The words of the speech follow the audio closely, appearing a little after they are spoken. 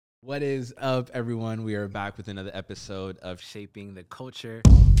What is up, everyone? We are back with another episode of Shaping the Culture.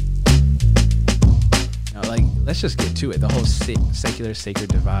 Now, let's just get to it. The whole secular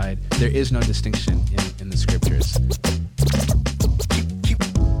sacred divide. There is no distinction in the scriptures.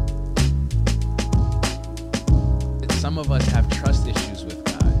 Some of us have trust issues with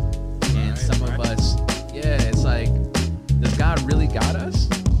God, and some of us, it's like, does God really got us?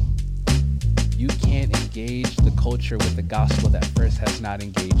 You can't engage the culture with the gospel that first has not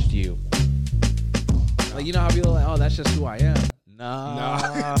engaged you. Like, you know how people are like, oh, that's just who I am.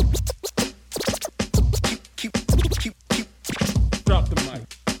 Nah. Keep. Drop the mic.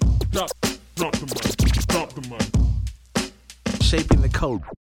 Drop the mic. Drop the mic. Shaping the code.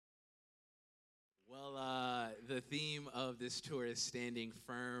 Well, the theme of this tour is standing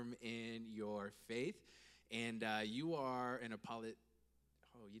firm in your faith. And you are an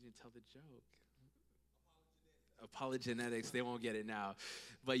Oh, you didn't tell the joke. Apologenetics, they won't get it now.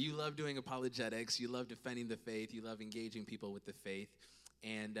 But you love doing apologetics. You love defending the faith. You love engaging people with the faith.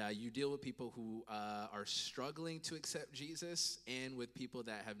 And you deal with people who are struggling to accept Jesus and with people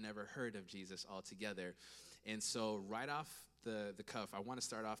that have never heard of Jesus altogether. And so right off the cuff, I want to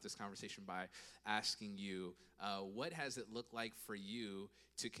start off this conversation by asking you, what has it looked like for you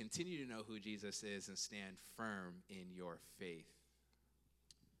to continue to know who Jesus is and stand firm in your faith?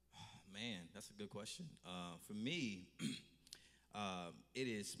 Man, that's a good question. For me, it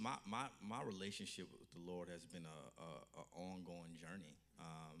is my relationship with the Lord has been a ongoing journey.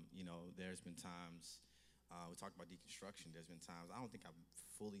 There's been times we talk about deconstruction. There's been times I don't think I've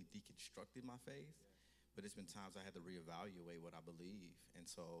fully deconstructed my faith, but it's been times I had to reevaluate what I believe. And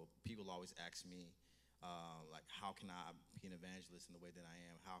so people always ask me, how can I be an evangelist in the way that I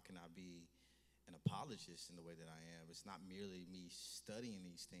am? How can I be an apologist in the way that I am? It's not merely me studying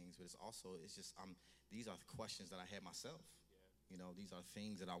these things, but these are questions that I had myself. These are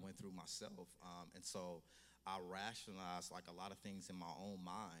things that I went through myself. And so I rationalize a lot of things in my own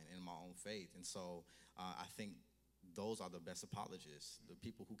mind, in my own faith. And so I think those are the best apologists, the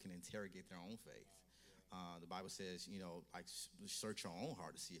people who can interrogate their own faith. The Bible says, search your own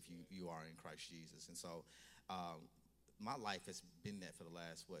heart to see if you are in Christ Jesus. And so my life has been that for the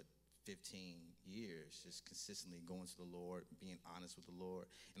last, 15 years, just consistently going to the Lord, being honest with the Lord.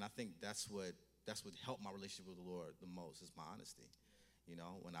 And I think that's what helped my relationship with the Lord the most, is my honesty.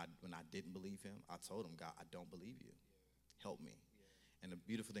 When I didn't believe him, I told him, God, I don't believe you. Help me. And the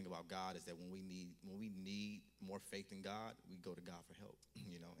beautiful thing about God is that when we need more faith in God, we go to God for help, and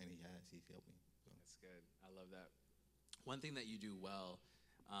he's helped me. So. That's good. I love that. One thing that you do well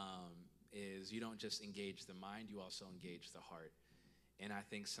is you don't just engage the mind, you also engage the heart. And I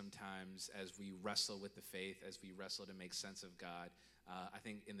think sometimes as we wrestle with the faith, as we wrestle to make sense of God, I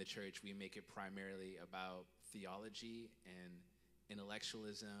think in the church we make it primarily about theology and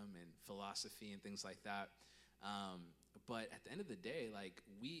intellectualism and philosophy and things like that. But at the end of the day,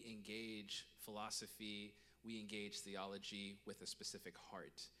 we engage philosophy, we engage theology with a specific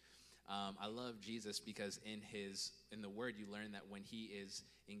heart. I love Jesus because in the word you learn that when he is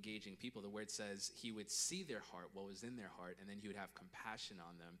engaging people, the word says he would see their heart, what was in their heart, and then he would have compassion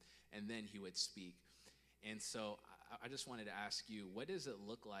on them, and then he would speak. And so I just wanted to ask you, what does it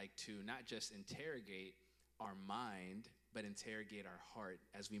look like to not just interrogate our mind, but interrogate our heart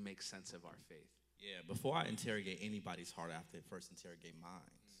as we make sense of our faith? Yeah, before I interrogate anybody's heart, I have to first interrogate mine.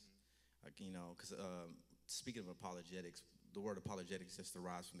 Because speaking of apologetics, the word apologetics just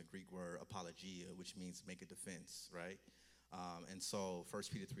derives from the Greek word apologia, which means make a defense, right? And so 1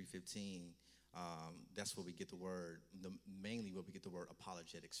 Peter 3:15, that's where we get the word, mainly where we get the word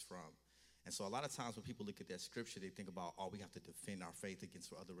apologetics from. And so a lot of times when people look at that scripture, they think about, we have to defend our faith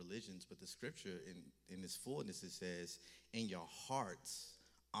against other religions. But the scripture, in its fullness, it says, in your hearts,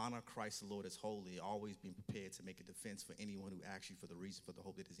 honor Christ the Lord as holy, always being prepared to make a defense for anyone who asks you for the reason for the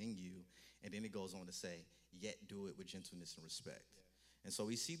hope that is in you. And then it goes on to say, yet do it with gentleness and respect. Yeah. And so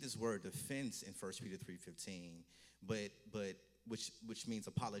we see this word defense in 1 Peter 3:15, but which means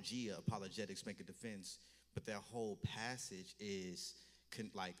apologia, apologetics, make a defense. But that whole passage is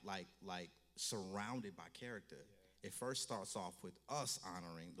surrounded by character. Yeah. It first starts off with us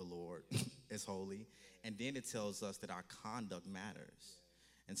honoring the Lord as holy, and then it tells us that our conduct matters.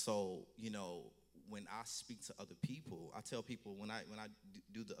 Yeah. And so, when I speak to other people, I tell people when I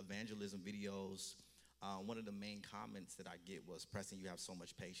do the evangelism videos, one of the main comments that I get was, Preston, you have so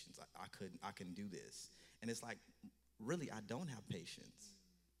much patience. I couldn't do this. And it's like, really, I don't have patience.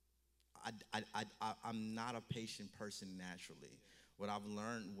 I'm not a patient person naturally. What I've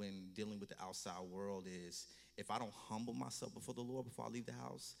learned when dealing with the outside world is if I don't humble myself before the Lord before I leave the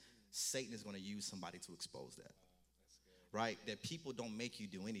house, Satan is going to use somebody to expose that. right? That people don't make you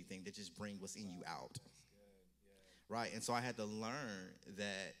do anything. They just bring what's in you out. Right? And so I had to learn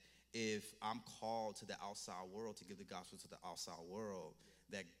that if I'm called to the outside world to give the gospel to the outside world,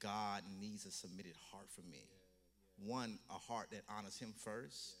 that God needs a submitted heart from me. One, a heart that honors him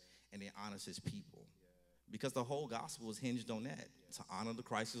first and then honors his people. Because the whole gospel is hinged on that, to honor the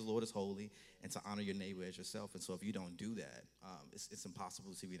Christ as Lord as holy and to honor your neighbor as yourself. And so if you don't do that, it's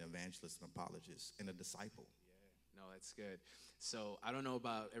impossible to be an evangelist, an apologist, and a disciple. No, that's good. So I don't know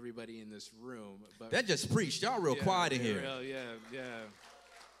about everybody in this room, but That just preached. Y'all real quiet in here. Yeah.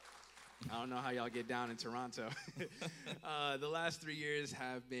 I don't know how y'all get down in Toronto. The last 3 years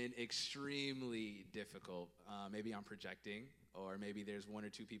have been extremely difficult. Maybe I'm projecting, or maybe there's one or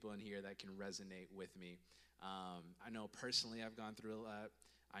two people in here that can resonate with me. I know personally I've gone through a lot.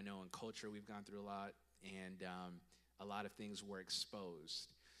 I know in culture we've gone through a lot, and a lot of things were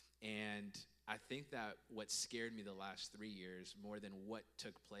exposed. And I think that what scared me the last 3 years more than what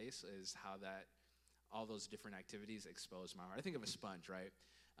took place is how that all those different activities exposed my heart. I think of a sponge, right?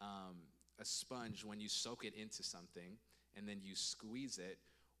 A sponge, when you soak it into something and then you squeeze it,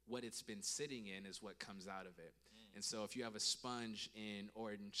 what it's been sitting in is what comes out of it. And so if you have a sponge in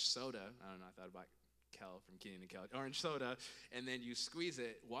orange soda, I don't know, I thought about Kel from Keenan and Kel, orange soda, and then you squeeze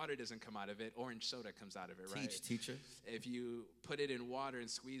it, water doesn't come out of it, orange soda comes out of it, right? Teacher. If you put it in water and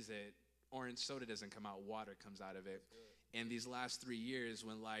squeeze it, orange soda doesn't come out, water comes out of it. And these last 3 years,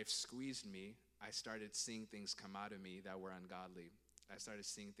 when life squeezed me, I started seeing things come out of me that were ungodly. I started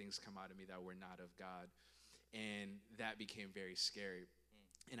seeing things come out of me that were not of God. And that became very scary.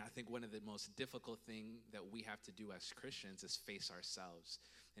 And I think one of the most difficult things that we have to do as Christians is face ourselves.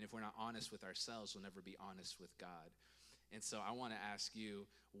 And if we're not honest with ourselves, we'll never be honest with God. And so I want to ask you,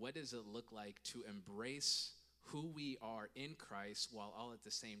 what does it look like to embrace who we are in Christ while all at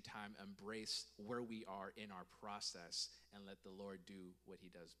the same time embrace where we are in our process and let the Lord do what he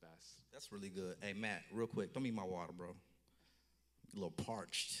does best? That's really good. Hey, Matt, real quick, don't eat my water, bro. A little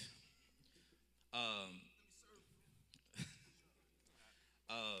parched.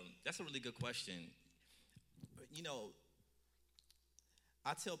 That's a really good question. You know,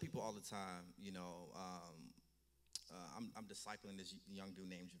 I tell people all the time, I'm discipling this young dude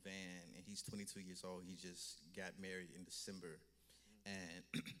named Javan, and he's 22 years old. He just got married in December.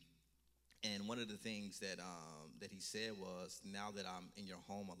 And one of the things that he said was, now that I'm in your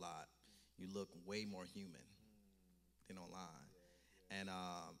home a lot, you look way more human than online. And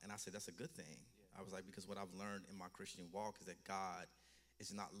I said, that's a good thing. I was like, because what I've learned in my Christian walk is that God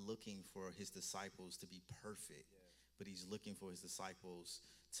is not looking for his disciples to be perfect, but he's looking for his disciples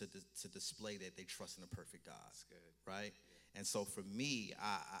to display that they trust in a perfect God. That's good. Right? And so for me,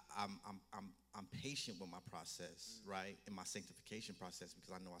 I'm patient with my process, right? In my sanctification process,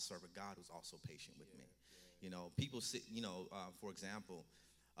 because I know I serve a God who's also patient with me. You know, people sit, for example,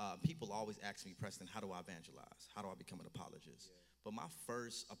 people always ask me, Preston, how do I evangelize? How do I become an apologist? But my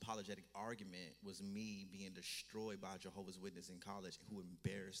first apologetic argument was me being destroyed by a Jehovah's Witness in college who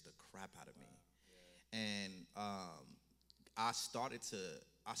embarrassed the crap out of me. And I started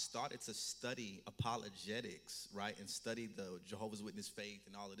to study apologetics, right, and study the Jehovah's Witness faith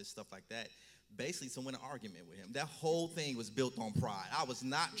and all of this stuff like that, basically to win an argument with him. That whole thing was built on pride. I was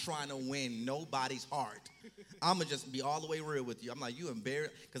not trying to win nobody's heart. I'm going to just be all the way real with you. I'm like, you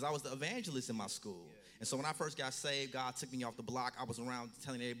embarrassed, because I was the evangelist in my school. And so when I first got saved, God took me off the block. I was around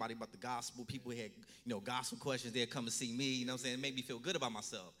telling everybody about the gospel. People had, gospel questions. They'd come and see me, you know what I'm saying? It made me feel good about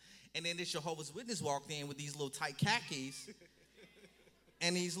myself. And then this Jehovah's Witness walked in with these little tight khakis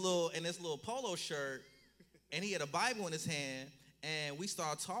and this little polo shirt, and he had a Bible in his hand, and we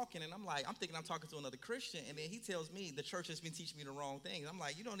started talking, and I'm thinking I'm talking to another Christian, and then he tells me the church has been teaching me the wrong things. I'm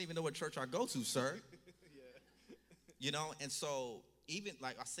like, you don't even know what church I go to, sir. And so even,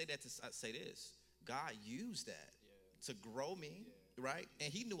 like, I say that to say this. God used that to grow me, right?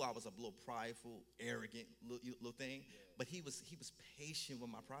 And he knew I was a little prideful, arrogant little thing, but he was patient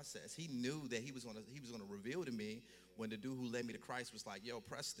with my process. He knew that he was gonna reveal to me when the dude who led me to Christ was like, yo,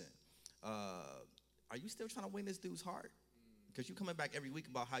 Preston, are you still trying to win this dude's heart? Because you coming back every week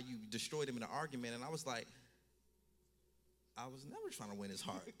about how you destroyed him in an argument. And I was like, I was never trying to win his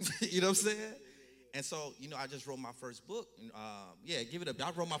heart. You know what I'm saying? And so, I just wrote my first book. And, give it up.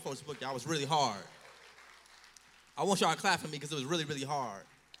 I wrote my first book. Y'all, was really hard. I want y'all to clap for me because it was really, really hard.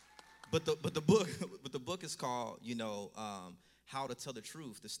 But the book is called, How to Tell the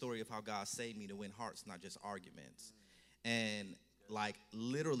Truth, the story of how God saved me to win hearts, not just arguments. And like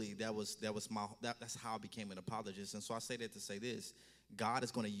literally, that's how I became an apologist. And so I say that to say this: God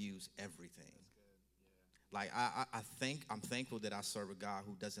is going to use everything. Like I'm thankful that I serve a God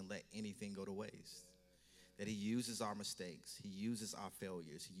who doesn't let anything go to waste. that he uses our mistakes, he uses our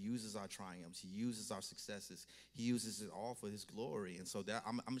failures, he uses our triumphs, he uses our successes, he uses it all for his glory. And so that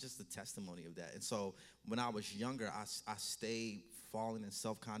I'm just a testimony of that. And so when I was younger, I stayed falling in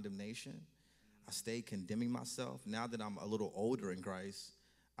self-condemnation. I stayed condemning myself. Now that I'm a little older in Christ,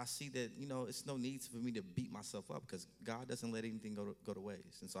 I see that, it's no need for me to beat myself up because God doesn't let anything go to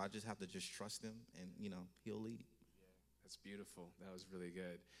waste. And so I just have to just trust him and, he'll lead. Yeah, that's beautiful. That was really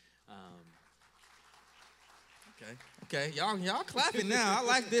good. Okay. Y'all clapping now. I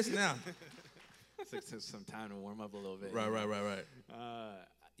like this now. Took some time to warm up a little bit. Right.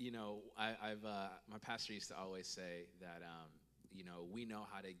 My pastor used to always say that, we know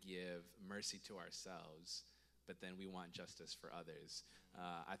how to give mercy to ourselves, but then we want justice for others.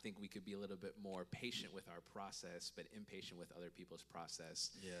 I think we could be a little bit more patient with our process, but impatient with other people's process.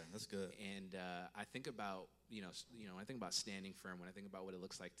 Yeah, that's good. And I think about, when I think about standing firm, when I think about what it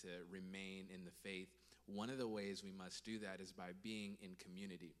looks like to remain in the faith, one of the ways we must do that is by being in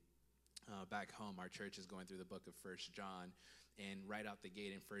community. Back home, our church is going through the book of 1 John, and right out the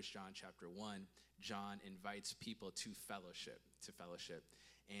gate in 1 John chapter 1, John invites people to fellowship.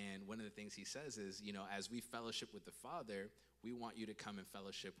 And one of the things he says is, as we fellowship with the Father, we want you to come and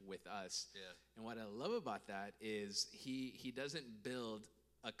fellowship with us. Yeah. And what I love about that is he doesn't build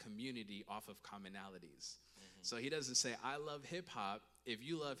a community off of commonalities. So he doesn't say, I love hip-hop. If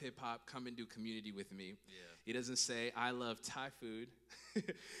you love hip-hop, come and do community with me. Yeah. He doesn't say, I love Thai food.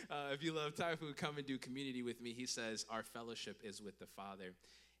 If you love Thai food, come and do community with me. He says, our fellowship is with the Father.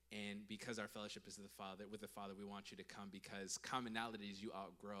 And because our fellowship is with the Father, we want you to come because commonalities you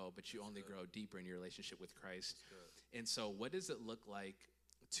outgrow, but you only grow deeper in your relationship with Christ. And so what does it look like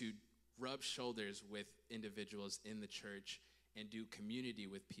to rub shoulders with individuals in the church and do community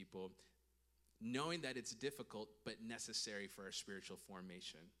with people, knowing that it's difficult but necessary for our spiritual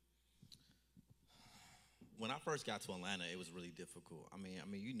formation? When I first got to Atlanta, it was really difficult. I mean,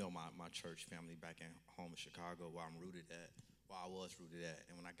 my church family back in home in Chicago, where I was rooted at.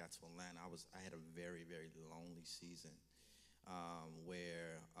 And when I got to Atlanta, I had a very, very lonely season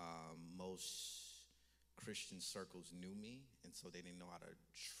where most Christian circles knew me, and so they didn't know how to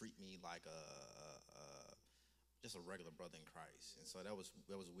treat me like just a regular brother in Christ. And so that was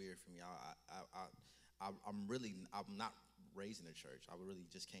weird for me. I'm not raised in a church. I really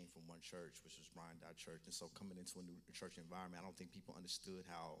just came from one church, which was Brian Dye Church. And so coming into a new church environment, I don't think people understood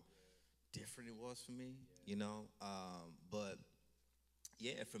how different it was for me, But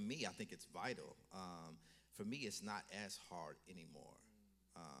yeah, for me, I think it's vital. For me, it's not as hard anymore,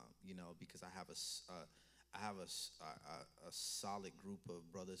 because I have a solid group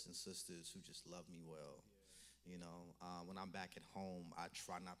of brothers and sisters who just love me well. When I'm back at home, I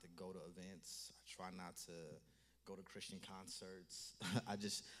try not to go to events. I try not to go to Christian concerts. I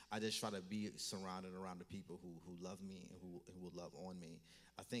just try to be surrounded around the people who love me and who will love on me.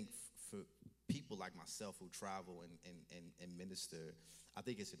 I think for people like myself who travel and minister, I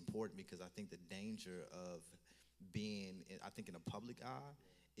think it's important because I think the danger of being, in a public eye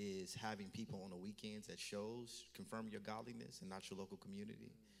is having people on the weekends at shows confirm your godliness and not your local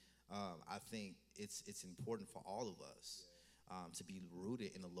community. I think it's important for all of us to be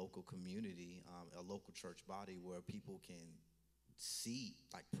rooted in a local community, a local church body where people can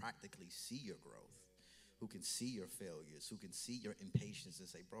practically see your growth, who can see your failures, who can see your impatience and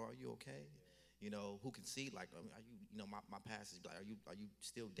say, bro, are you okay? Who can see, are you, my pastors be like, are you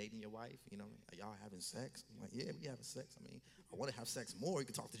still dating your wife? Are y'all having sex? I'm like, yeah, we having sex. I want to have sex more. You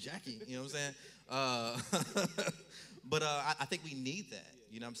can talk to Jackie, you know what I'm saying? But I think we need that,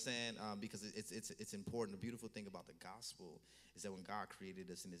 you know what I'm saying? Because it's important. The beautiful thing about the gospel is that when God created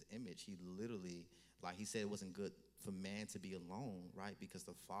us in his image, he literally, like he said, it wasn't good for man to be alone, right? Because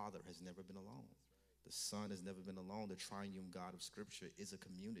the Father has never been alone. The Son has never been alone. The triune God of Scripture is a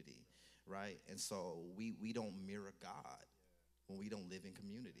community, right? And so we don't mirror God when we don't live in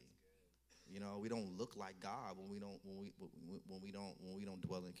community. We don't look like God when we don't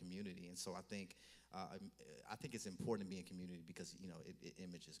dwell in community. And so I think it's important to be in community because it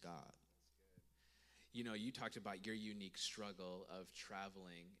images God. You talked about your unique struggle of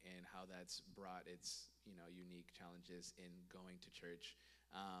traveling and how that's brought its unique challenges in going to church.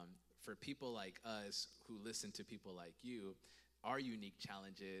 For people like us who listen to people like you, our unique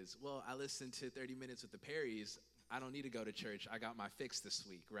challenges, well, I listened to 30 Minutes with the Perrys. I don't need to go to church. I got my fix this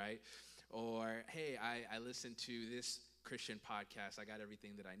week, right? Or, hey, I listened to this Christian podcast. I got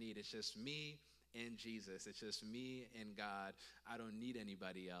everything that I need. It's just me and Jesus. It's just me and God. I don't need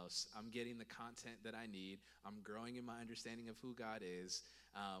anybody else. I'm getting the content that I need. I'm growing in my understanding of who God is.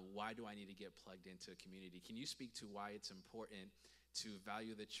 Why do I need to get plugged into a community? Can you speak to why it's important to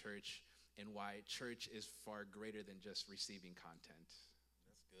value the church and why church is far greater than just receiving content?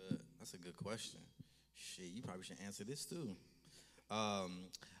 That's good. That's a good question. Shit, you probably should answer this too. I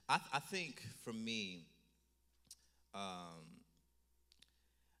think for me, I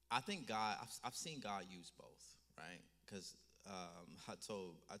think God. I've seen God use both, right? Because I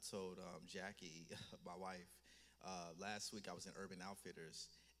told Jackie, my wife, last week I was in Urban Outfitters,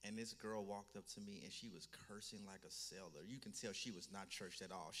 and this girl walked up to me and she was cursing like a sailor. You can tell she was not churched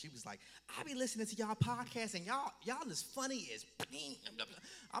at all. She was like, "I be listening to y'all podcast and y'all as funny as."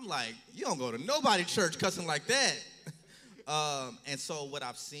 I'm like, you don't go to nobody church cussing like that. And so what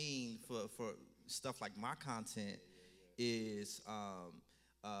I've seen for stuff like my content is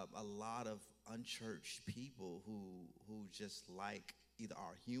a lot of unchurched people who just like either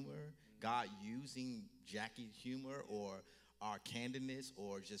our humor, God using Jackie's humor, or our candidness,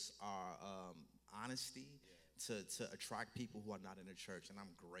 or just our honesty to attract people who are not in the church, and I'm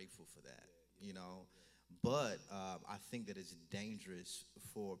grateful for that, you know. But I think that it's dangerous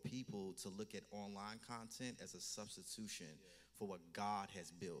for people to look at online content as a substitution for what God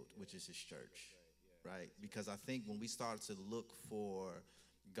has built, which is his church, right? Because I think when we start to look for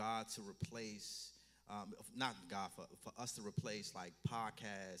God to replace, not God, for us to replace like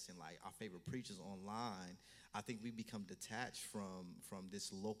podcasts and like our favorite preachers online, I think we become detached from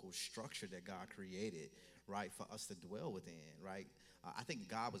this local structure that God created, right, for us to dwell within, right? I think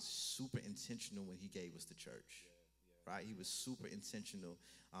God was super intentional when he gave us the church, right? He was super intentional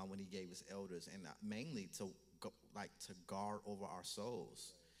when he gave us elders, and mainly to guard over our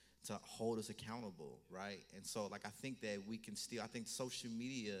souls, to hold us accountable, right? And so, like, I think that we can still, I think social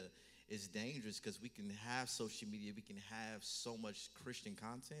media is dangerous because we can have social media, we can have so much Christian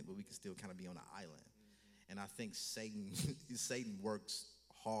content, but we can still kind of be on an island. And I think Satan works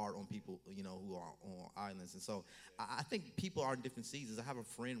hard on people, you know, who are on islands. And so I think people are in different seasons. I have a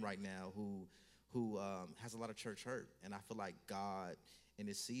friend right now who has a lot of church hurt, and I feel like God in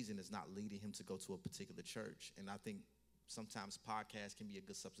this season is not leading him to go to a particular church. And I think sometimes podcasts can be a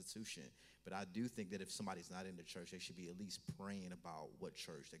good substitution, but I do think that if somebody's not in the church, they should be at least praying about what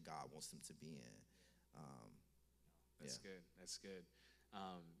church that God wants them to be in. That's good. That's good.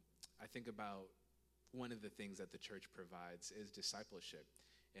 I think about one of the things that the church provides is discipleship.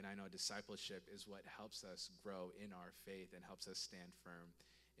 And I know discipleship is what helps us grow in our faith and helps us stand firm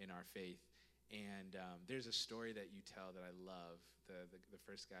in our faith. And there's a story that you tell that I love, the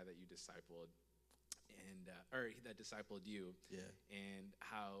first guy that you discipled, and or that discipled you, and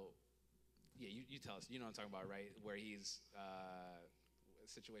how, you tell us, you know what I'm talking about, right? Where he's a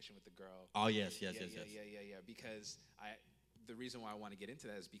situation with the girl. Oh yes. Because the reason why I want to get into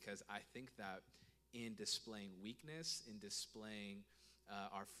that is because I think that in displaying weakness, in displaying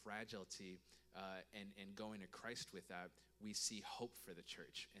our fragility, and going to Christ with that, we see hope for the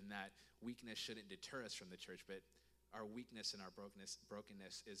church, and that weakness shouldn't deter us from the church, but our weakness and our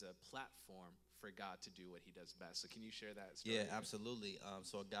brokenness is a platform for God to do what he does best. So can you share that story? Yeah, absolutely.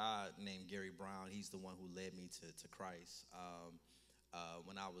 So a guy named Gary Brown, he's the one who led me to Christ.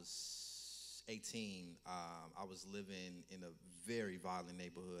 When I was 18, I was living in a very violent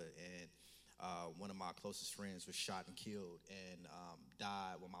neighborhood, and one of my closest friends was shot and killed and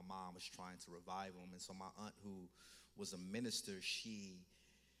died when my mom was trying to revive him. And so my aunt, who was a minister, she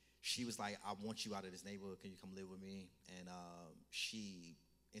was like, "I want you out of this neighborhood. Can you come live with me?" And she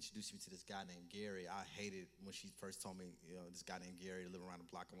introduced me to this guy named Gary. I hated when she first told me, you know, this guy named Gary living around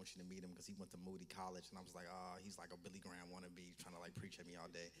the block. I want you to meet him because he went to Moody College. And I was like, oh, he's like a Billy Graham wannabe trying to like preach at me all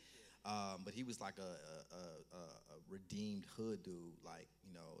day. But he was like a redeemed hood dude, like,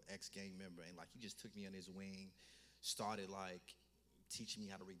 you know, ex-gang member. And like he just took me on his wing, started like teaching me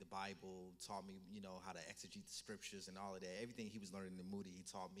how to read the Bible, taught me, you know, how to exegete the scriptures and all of that. Everything he was learning in Moody, he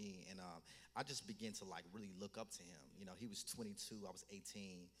taught me. And I just began to like really look up to him. You know, he was 22, I was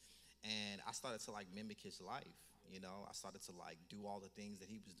 18. And I started to like mimic his life. You know, I started to like do all the things that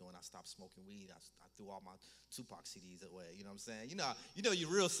he was doing. I stopped smoking weed. I threw all my Tupac CDs away. You know what I'm saying? You know you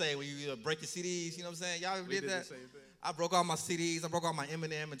real say when you break your CDs. You know what I'm saying? Y'all ever did that? The same thing. I broke all my CDs. I broke all my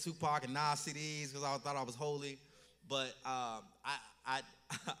Eminem and Tupac and Nas CDs because I thought I was holy. But I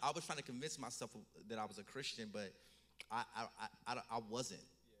was trying to convince myself that I was a Christian, but I wasn't.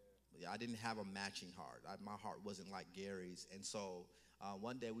 I didn't have a matching heart. My heart wasn't like Gary's, and so.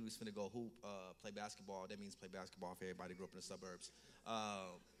 One day we was finna go hoop, play basketball. That means play basketball for everybody who grew up in the suburbs.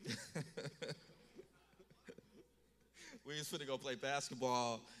 We was finna go play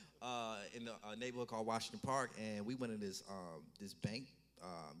basketball in a neighborhood called Washington Park, and we went in this bank.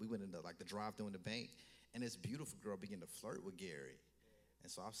 We went into like the drive-thru in the bank, and this beautiful girl began to flirt with Gary.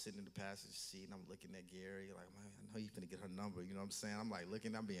 And so I'm sitting in the passenger seat, and I'm looking at Gary, like, man, I know you're finna get her number, you know what I'm saying? I'm like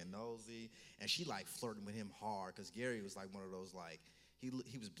looking, I'm being nosy, and she like flirting with him hard, because Gary was like one of those, like, he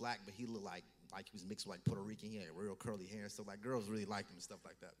was black, but he looked like he was mixed with like Puerto Rican. He had real curly hair and stuff. Like, girls really liked him and stuff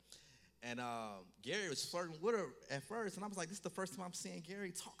like that. And Gary was flirting with her at first, and I was like, this is the first time I'm seeing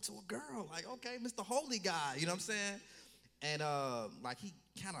Gary talk to a girl. Like, okay, Mr. Holy Guy, you know what I'm saying? And like, he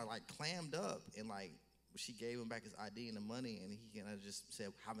kind of like clammed up, and like, she gave him back his ID and the money, and he kind of just said,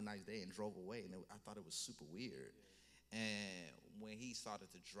 have a nice day, and drove away. And I thought it was super weird. And when he started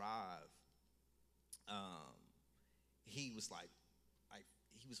to drive, he was like,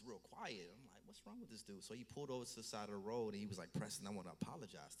 he was real quiet. I'm like, what's wrong with this dude? So he pulled over to the side of the road, and he was like, Preston, I want to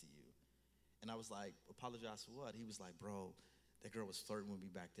apologize to you. And I was like, apologize for what? He was like, bro, that girl was flirting with me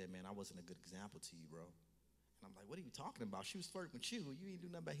back there, man. I wasn't a good example to you, bro. And I'm like, what are you talking about? She was flirting with you. You ain't do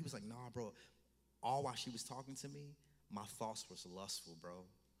nothing bad. He was like, nah, bro. All while she was talking to me, my thoughts was lustful, bro.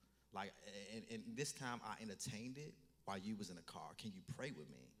 Like, and this time I entertained it while you was in the car. Can you pray with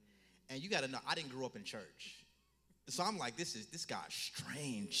me? And you got to know, I didn't grow up in church. So I'm like, this guy's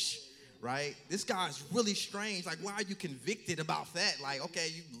strange, right? This guy's really strange. Like, why are you convicted about that? Like, okay,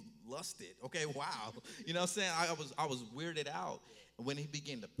 you lusted. Okay, wow. You know what I'm saying? I was weirded out. And when he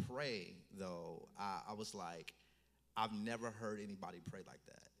began to pray, though, I was like, I've never heard anybody pray like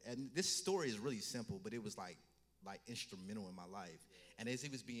that. And this story is really simple, but it was like instrumental in my life. And as he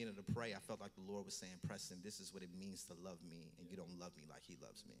was beginning to pray, I felt like the Lord was saying, Preston, this is what it means to love me, and you don't love me like he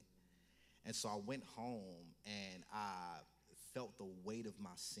loves me. And so I went home, and I felt the weight of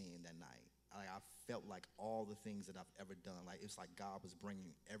my sin that night. I felt like all the things that I've ever done, like it's like God was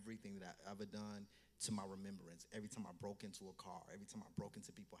bringing everything that I've ever done to my remembrance. Every time I broke into a car, every time I broke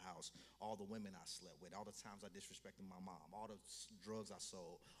into people's house, all the women I slept with, all the times I disrespected my mom, all the drugs I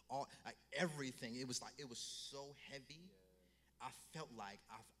sold, all like everything. It was so heavy. I felt like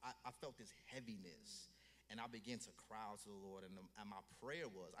I felt this heaviness, and I began to cry out to the Lord. And my prayer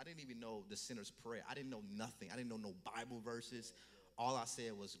was, I didn't even know the sinner's prayer. I didn't know nothing. I didn't know no Bible verses. All I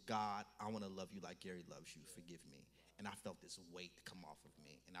said was, God, I want to love you like Gary loves you. Forgive me. And I felt this weight come off of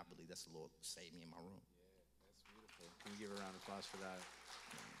me. And I believe that's the Lord saved me in my room. Yeah, that's beautiful. Can we give a round of applause for that?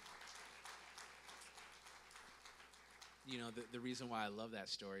 You know, the reason why I love that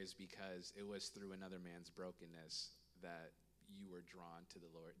story is because it was through another man's brokenness that you were drawn to the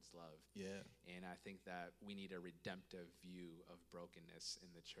Lord's love. Yeah. And I think that we need a redemptive view of brokenness in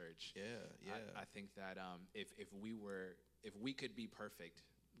the church. Yeah. I think that if we could be perfect,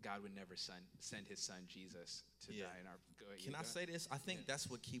 God would never send his son Jesus to die in our. Can I say this? I think that's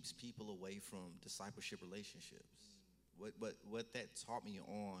what keeps people away from discipleship relationships. What that taught me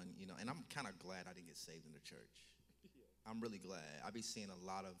on, you know, and I'm kind of glad I didn't get saved in the church. I'm really glad. I be seeing a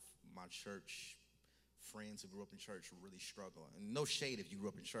lot of my church friends who grew up in church really struggle. And no shade if you grew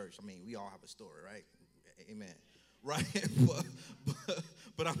up in church. I mean, we all have a story, right? Amen. Right?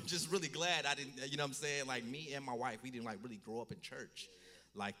 but I'm just really glad I didn't, you know what I'm saying? Like, me and my wife, we didn't like really grow up in church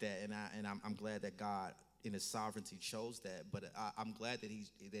like that. And I'm glad that God in his sovereignty chose that. But I'm glad that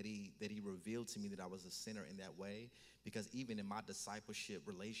he revealed to me that I was a sinner in that way, because even in my discipleship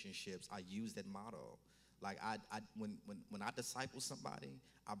relationships, I use that motto. Like, when I disciple somebody,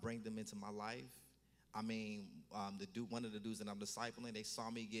 I bring them into my life. I mean, one of the dudes that I'm discipling, they saw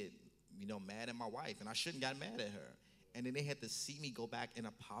me get, you know, mad at my wife, and I shouldn't got mad at her. And then they had to see me go back and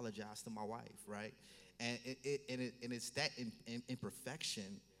apologize to my wife, right? And it's that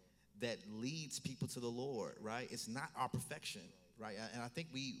imperfection that leads people to the Lord, right? It's not our perfection, right? And I think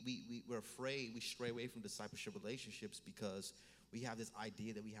we're afraid, we stray away from discipleship relationships because we have this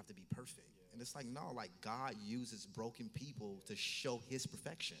idea that we have to be perfect. And it's like, no, like, God uses broken people to show his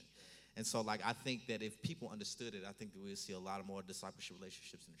perfection. And so, like, I think that if people understood it, I think that we'll see a lot of more discipleship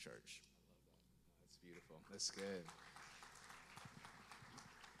relationships in the church. That's beautiful. That's good.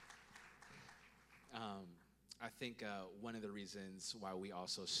 I think one of the reasons why we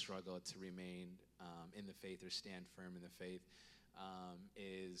also struggle to remain in the faith or stand firm in the faith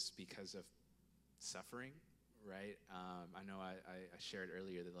is because of suffering, right? I know I shared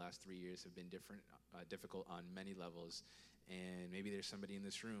earlier that the last 3 years have been difficult on many levels. And maybe there's somebody in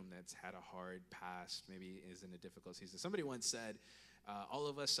this room that's had a hard past, maybe is in a difficult season. Somebody once said, all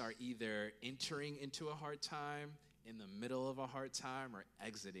of us are either entering into a hard time, in the middle of a hard time, or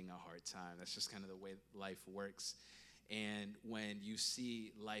exiting a hard time. That's just kind of the way life works. And when you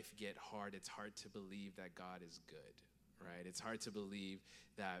see life get hard, it's hard to believe that God is good, right? It's hard to believe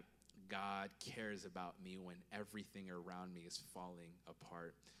that God cares about me when everything around me is falling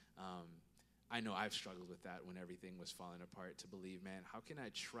apart. I know I've struggled with that when everything was falling apart, to believe, man, how can I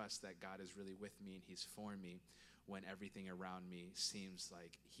trust that God is really with me and he's for me when everything around me seems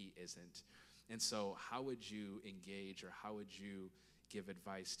like he isn't. And so how would you engage, or how would you give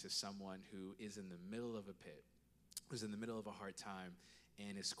advice to someone who is in the middle of a pit, who's in the middle of a hard time,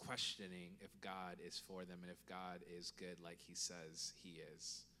 and is questioning if God is for them and if God is good like he says he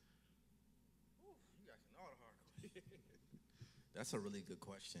is? Ooh, you asking all the hard questions. That's a really good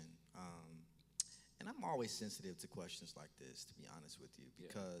question. And I'm always sensitive to questions like this, to be honest with you,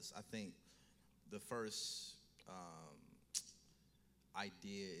 because I think the first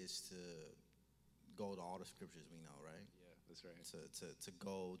idea is to go to all the scriptures we know, right? Yeah, that's right. To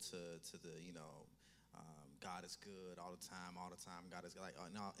go to the, God is good all the time, God is like,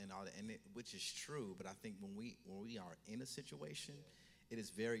 and all that, which is true. But I think when we are in a situation, it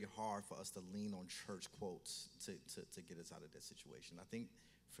is very hard for us to lean on church quotes to get us out of that situation. I think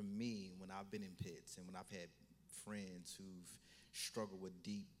for me, when I've been in pits and when I've had friends who've struggled with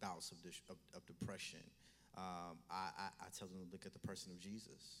deep bouts of depression, I tell them to look at the person of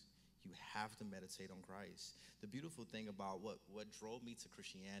Jesus. You have to meditate on Christ. The beautiful thing about what drove me to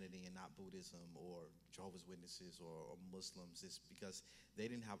Christianity and not Buddhism or Jehovah's Witnesses or Muslims is because they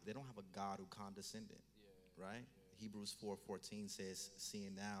don't have a God who condescended, right? Hebrews 4:14 says,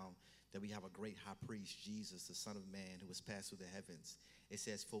 "Seeing now that we have a great high priest, Jesus, the Son of Man, who has passed through the heavens." It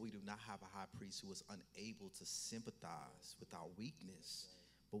says, "For we do not have a high priest who was unable to sympathize with our weakness,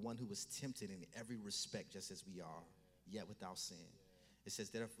 but one who was tempted in every respect just as we are, yet without sin." It says,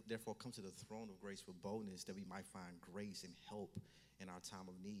 "Therefore come to the throne of grace with boldness, that we might find grace and help in our time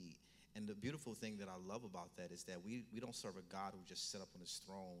of need." And the beautiful thing that I love about that is that we don't serve a God who just sat up on his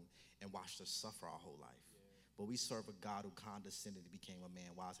throne and watched us suffer our whole life. But we serve a God who condescended and became a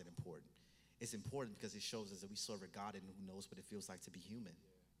man. Why is that important? It's important because it shows us that we serve a God who knows what it feels like to be human.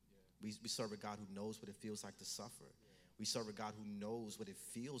 We serve a God who knows what it feels like to suffer. We serve a God who knows what it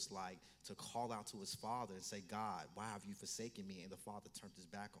feels like to call out to his Father and say, "God, why have you forsaken me?" And the Father turned his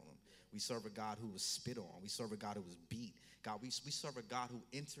back on him. We serve a God who was spit on. We serve a God who was beat. God, we serve a God who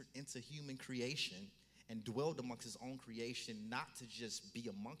entered into human creation and dwelled amongst his own creation, not to just be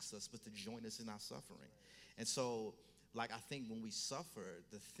amongst us, but to join us in our suffering. And so, I think when we suffer,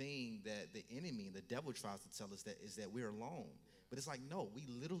 the thing that the enemy and the devil tries to tell us is that we're alone. But it's like, no, we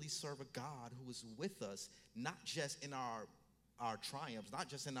literally serve a God who is with us, not just in our triumphs, not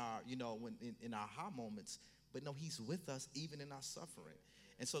just in our, in our high moments, but no, he's with us even in our suffering.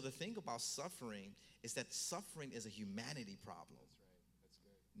 And so the thing about suffering is that suffering is a humanity problem. That's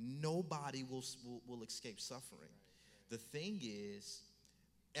good. Nobody will escape suffering. The thing is,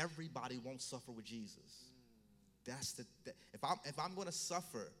 everybody won't suffer with Jesus. If I'm going to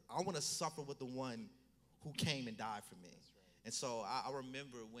suffer, I want to suffer with the one who came and died for me. And so I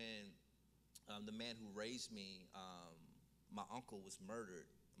remember when the man who raised me, my uncle was murdered.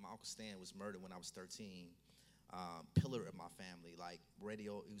 My Uncle Stan was murdered when I was 13. Pillar of my family, like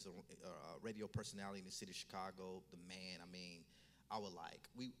radio. He was a radio personality in the city of Chicago. The man,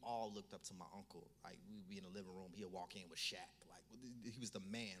 we all looked up to my uncle. Like, we'd be in the living room, he'd walk in with Shaq. Like, he was the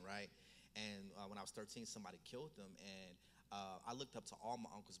man, right? And when I was 13, somebody killed him, and I looked up to all my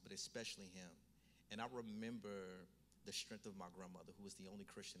uncles, but especially him. And I remember the strength of my grandmother, who was the only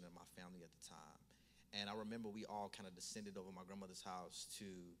Christian in my family at the time. And I remember we all kind of descended over my grandmother's house to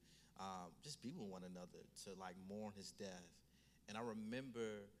just be with one another, to mourn his death. And I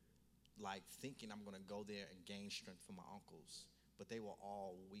remember thinking I'm going to go there and gain strength from my uncles, but they were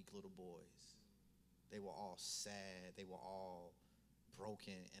all weak little boys. They were all sad. They were all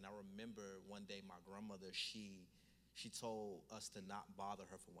broken. And I remember one day my grandmother, she told us to not bother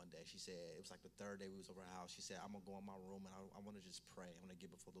her for one day. She said, it was the third day we was over her house. She said, "I'm going to go in my room and I want to just pray. I want to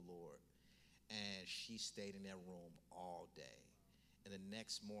get before the Lord." And she stayed in that room all day. And the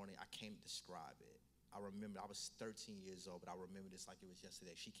next morning, I can't describe it. I remember, I was 13 years old, but I remember this like it was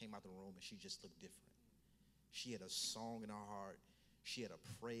yesterday. She came out the room and she just looked different. She had a song in her heart. She had a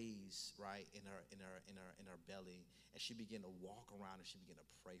praise, right, in her belly. And she began to walk around and she began to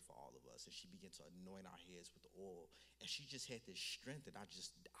pray for all of us. And she began to anoint our heads with oil. And she just had this strength that I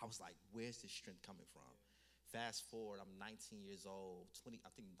was like, where's this strength coming from? Fast forward, I'm 19 years old, 20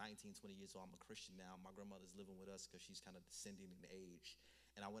 years old. I'm a Christian now. My grandmother's living with us because she's kind of descending in age.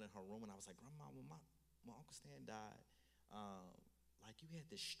 And I went in her room and I was like, "Grandma, when my Uncle Stan died, you had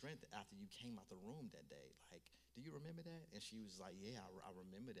this strength after you came out the room that day. Do you remember that?" And she was like, "Yeah, I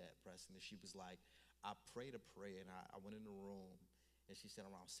remember that, Preston." And she was like, "I prayed a prayer and I went in the room." And she said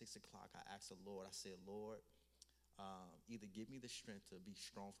around 6 o'clock, I asked the Lord, I said, "Lord, either give me the strength to be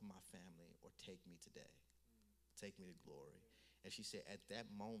strong for my family or take me today. Take me to glory." And she said, at that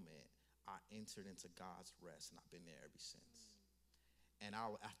moment, I entered into God's rest, and I've been there ever since. And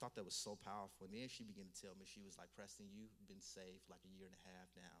I thought that was so powerful. And then she began to tell me, she was like, Preston, you've been saved for like a year and a half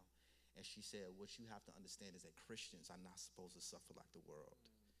now. And she said, what you have to understand is that Christians are not supposed to suffer like the world.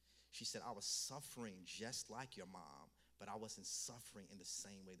 She said, I was suffering just like your mom, but I wasn't suffering in the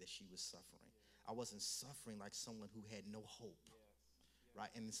same way that she was suffering. I wasn't suffering like someone who had no hope,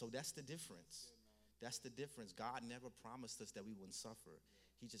 right? And so that's the difference. That's the difference. God never promised us that we wouldn't suffer.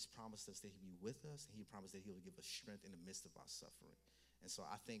 He just promised us that he'd be with us, and he promised that he would give us strength in the midst of our suffering. And so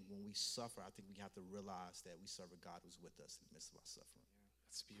I think when we suffer, I think we have to realize that we serve a God who's with us in the midst of our suffering.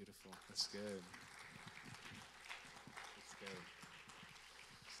 That's beautiful. That's good. That's good.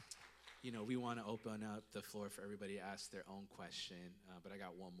 You know, we want to open up the floor for everybody to ask their own question, but I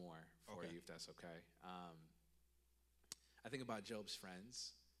got one more for you, if that's okay. I think about Job's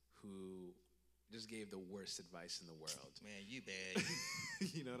friends who just gave the worst advice in the world. Man, you bad.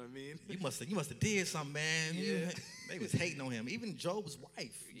 You know what I mean? You must have did something, man. Yeah. They was hating on him. Even Job's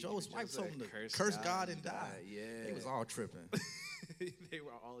wife. Job's wife told him to curse God and die. Yeah. They was all tripping. They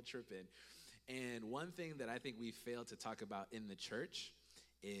were all tripping. And one thing that I think we fail to talk about in the church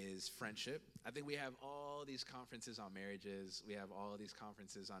is friendship. I think we have all these conferences on marriages. We have all these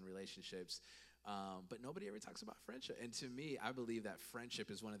conferences on relationships. But nobody ever talks about friendship. And to me, I believe that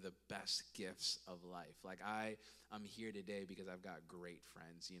friendship is one of the best gifts of life. Like I'm here today because I've got great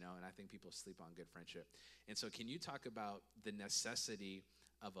friends, you know, and I think people sleep on good friendship. And so can you talk about the necessity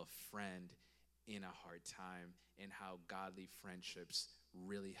of a friend in a hard time and how godly friendships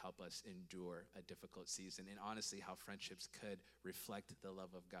really help us endure a difficult season, and honestly how friendships could reflect the love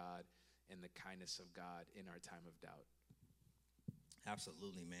of God and the kindness of God in our time of doubt?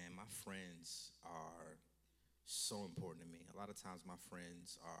 Absolutely, man. My friends are so important to me. A lot of times my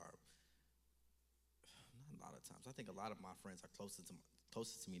friends are, not a lot of times, I think a lot of my friends are closer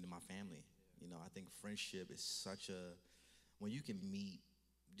to me than my family. You know, I think friendship is such a, when you can meet,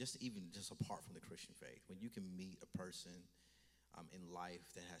 just apart from the Christian faith, when you can meet a person in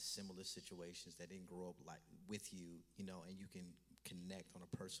life that has similar situations, that didn't grow up like with you, you know, and you can connect on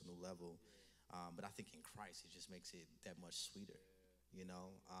a personal level. But I think in Christ, it just makes it that much sweeter, you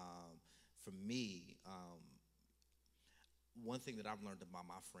know. For me, one thing that I've learned about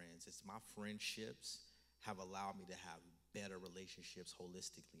my friends is my friendships have allowed me to have better relationships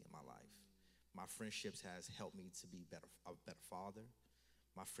holistically in my life. My friendships has helped me to be a better father.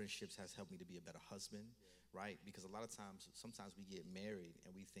 My friendships has helped me to be a better husband, right? Because a lot of times, sometimes we get married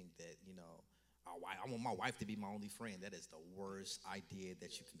and we think that, you know, I want my wife to be my only friend. That is the worst idea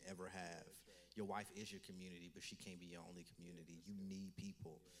that you can ever have. Your wife is your community, but she can't be your only community. You need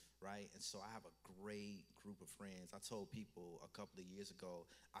people, right? And so I have a great group of friends. I told people a couple of years ago,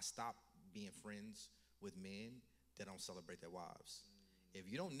 I stopped being friends with men that don't celebrate their wives. If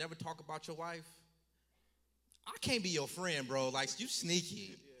you don't never talk about your wife, I can't be your friend, bro. Like, you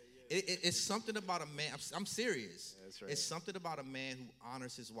sneaky. It's something about a man. I'm serious. Yeah, that's right. It's something about a man who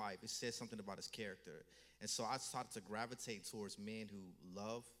honors his wife. It says something about his character. And so I started to gravitate towards men who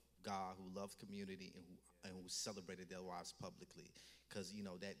love God, who love community, and who celebrated their wives publicly. Because, you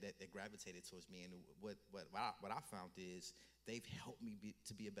know, that gravitated towards me. And what I found is they've helped me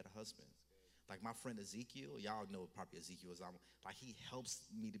to be a better husband. Like my friend Ezekiel, y'all know probably Ezekiel is, like, he helps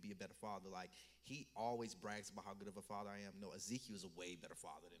me to be a better father. Like, he always brags about how good of a father I am. No, Ezekiel is a way better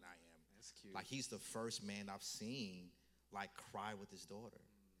father than I am. That's cute. Like, he's the first man I've seen, like, cry with his daughter.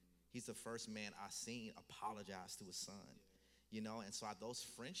 He's the first man I've seen apologize to his son. You know, and so those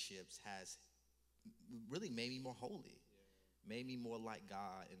friendships has really made me more holy, made me more like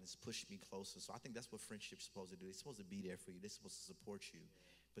God, and it's pushed me closer. So I think that's what friendship's supposed to do. They're supposed to be there for you. They're supposed to support you,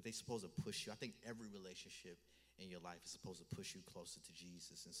 but they're supposed to push you. I think every relationship in your life is supposed to push you closer to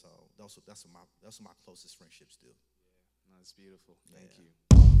Jesus, and so that's what my closest friendships do. Yeah, no, that's beautiful. Thank you.